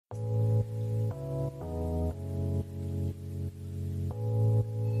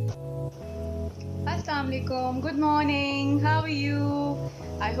Assalamualaikum. Good morning. How are you?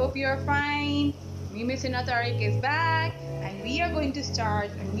 I hope you're fine. Me, Miss Hina Tariq is back, and we are going to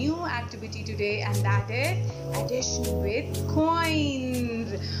start a new activity today, and that is addition with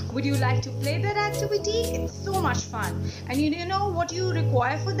coins. Would you like to play that activity? It's so much fun. And you know what you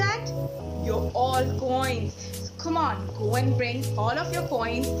require for that? Your all coins. So come on, go and bring all of your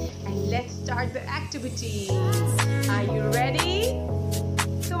coins, and let's start the activity. Are you ready?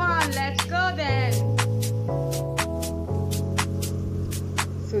 Come on, let's go then.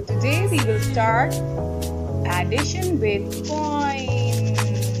 So today we will start addition with coins.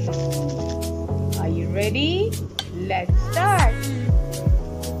 Are you ready? Let's start.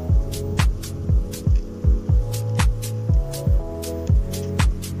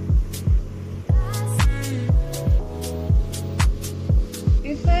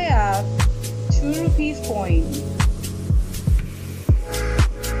 If I have 2 rupees coin,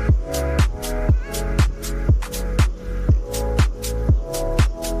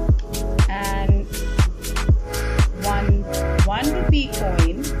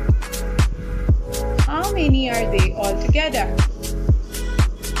 coin, how many are they all together?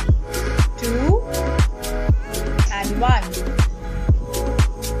 2 and 1.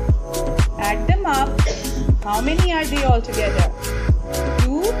 Add them up. How many are they all together?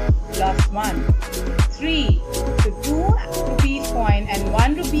 2 plus 1. 3. So 2 rupees coin and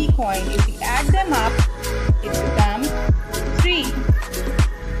 1 rupee coin, if we add them up, it becomes 3.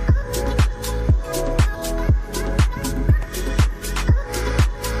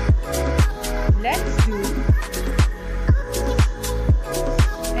 Let's do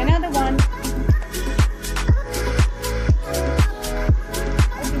another one.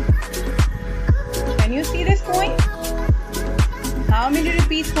 Okay. Can you see this coin? How many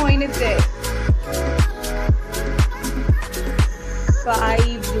rupees coin is this?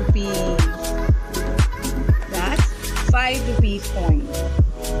 5 rupees. That's 5 rupees coin.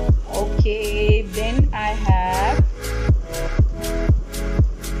 Okay, then I have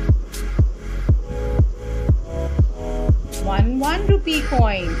 1 rupee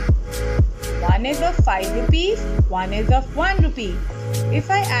coin. One is of 5 rupees, one is of 1 rupee. If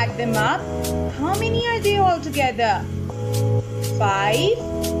I add them up, how many are they all together? 5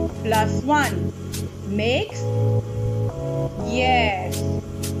 plus 1 makes, yes,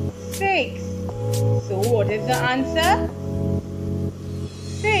 6. So what is the answer?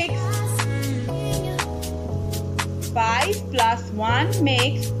 6. 5 plus 1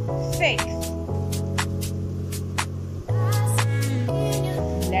 makes 6.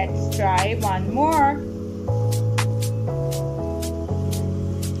 Let's try one more.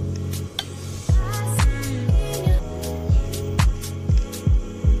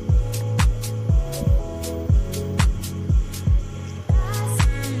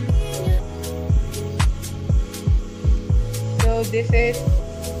 So this is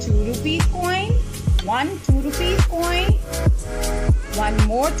 2 rupees coin, 1 2 rupees coin, 1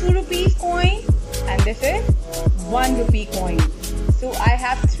 more 2 rupees coin, and this is 1 rupee coin. So I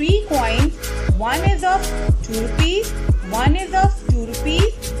have 3 coins. One is of 2 rupees, one is of 2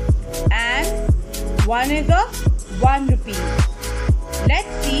 rupees, and one is of 1 rupee. Let's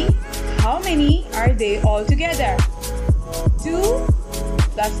see how many are they all together. 2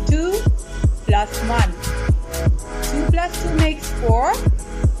 plus 2 plus 1. 2 plus 2 makes 4,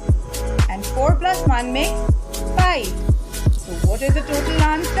 and 4 plus 1 makes 5. So what is the total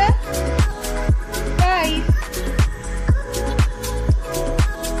answer? 5.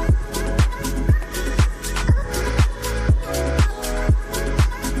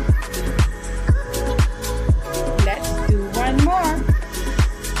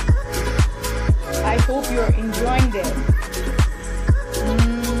 I hope you're enjoying this.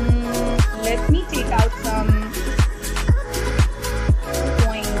 Let me take out some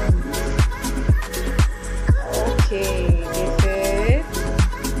coins. Okay, this is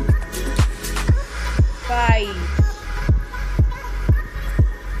 5.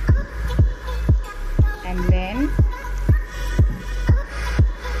 And then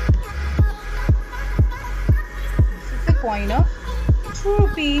this is a coin of 2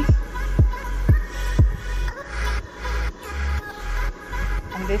 rupees.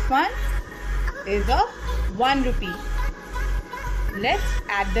 And this one is of 1 rupee. Let's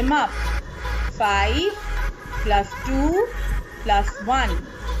add them up. 5 plus 2 plus 1.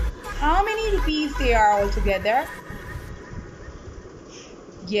 How many rupees they are all together?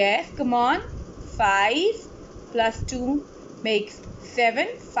 Yes, come on. 5 plus 2 makes 7.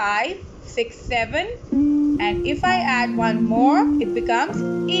 5, 6, 7. And if I add one more, it becomes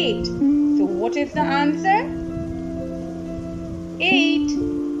 8. So what is the answer? 8.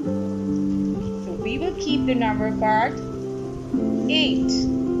 So we will keep the number card 8.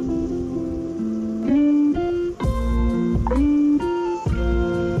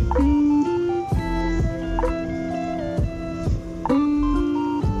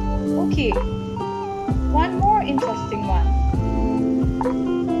 Okay, one more interesting one.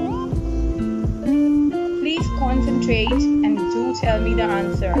 Please concentrate and do tell me the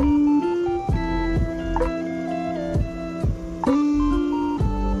answer.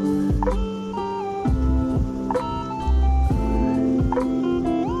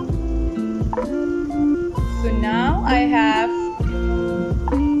 So now I have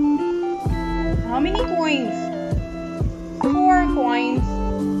how many coins? 4 coins.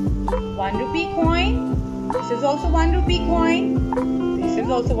 1 rupee coin. This is also 1 rupee coin. This is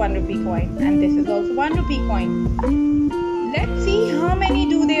also 1 rupee coin. And this is also 1 rupee coin. Let's see how many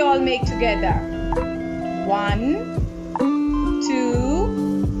do they all make together. 1,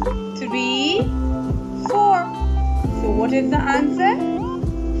 2, 3, 4. So what is the answer?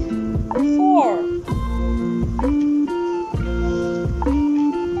 4.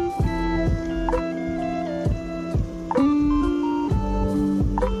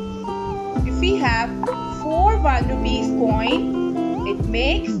 We have 4 1 rupees coin, it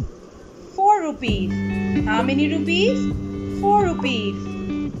makes 4 rupees. How many rupees? 4 rupees.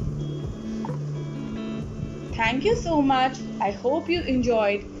 Thank you so much. I hope you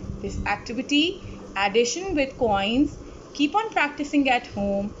enjoyed this activity, addition with coins. Keep on practicing at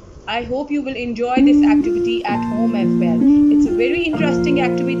home. I hope you will enjoy this activity at home as well. It's a very interesting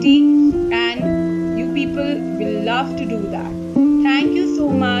activity and you people will love to do that. Thank you so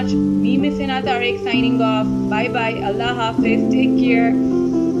much. Me, Miss Hina Tariq, signing off. Bye bye. Allah Hafiz. Take care.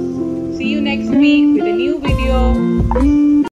 See you next week with a new video.